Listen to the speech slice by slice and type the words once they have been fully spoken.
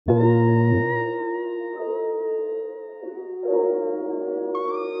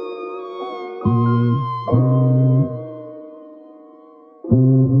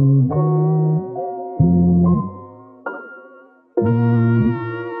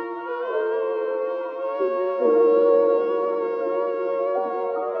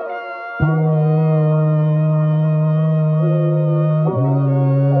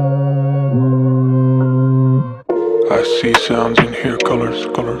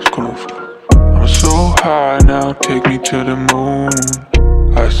colors, colors. I'm so high now, take me to the moon.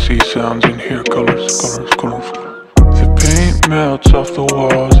 I see sounds and hear colors, colors, colors. The paint melts off the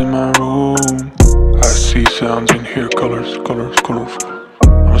walls in my room. I see sounds and hear colors, colors, colors.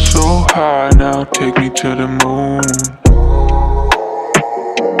 I'm so high now, take me to the moon.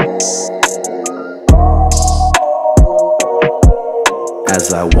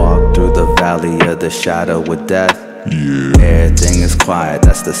 As I walk through the valley of the shadow of death, everything is quiet,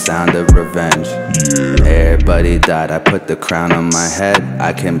 that's the sound of revenge. Everybody died, I put the crown on my head.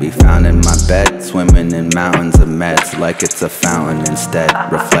 I can be found in my bed, swimming in mountains of meds, like it's a fountain instead.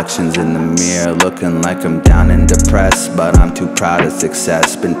 Reflections in the mirror, looking like I'm down and depressed, but I'm too proud of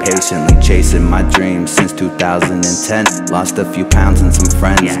success. Been patiently chasing my dreams since 2010. Lost a few pounds and some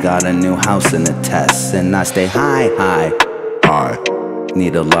friends, got a new house and a test. And I stay high, high, high.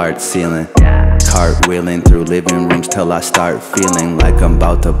 Need a large ceiling, cartwheeling through living rooms till I start feeling like I'm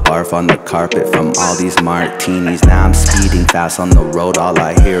about to barf on the carpet from all these martinis. Now I'm speeding fast on the road, all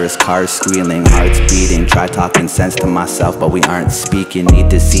I hear is cars squealing, hearts beating. Try talking sense to myself, but we aren't speaking. Need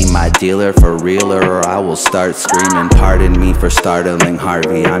to see my dealer for real or I will start screaming. Pardon me for startling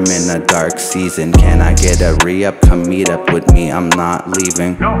Harvey, I'm in a dark season. Can I get a re-up? Come meet up with me, I'm not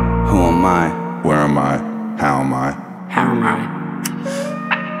leaving. Who am I? Where am I? How am I? How am I?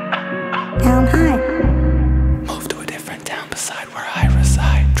 Down high. Moved to a different town beside where I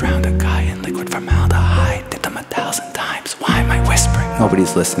reside. Drowned a guy in liquid formaldehyde. Did them 1,000 times. Why am I whispering?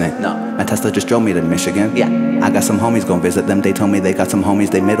 Nobody's listening. No. My Tesla just drove me to Michigan. I got some homies gon' visit them. They told me they got some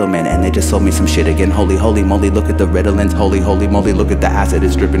homies, they middlemen, and they just sold me some shit again. Holy, holy moly, look at the Ritalins. Holy, holy moly, look at the acid.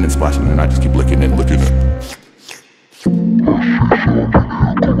 It's dripping and splashing, and I just keep looking and looking at.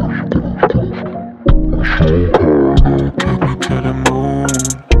 Take me to the moon.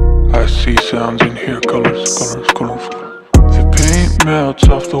 I see sounds and hear colors, colors, colors. The paint melts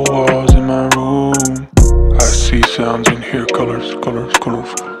off the walls in my room. I see sounds and hear colors, colors,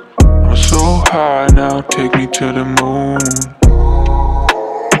 colors. I'm so high now, take me to the moon.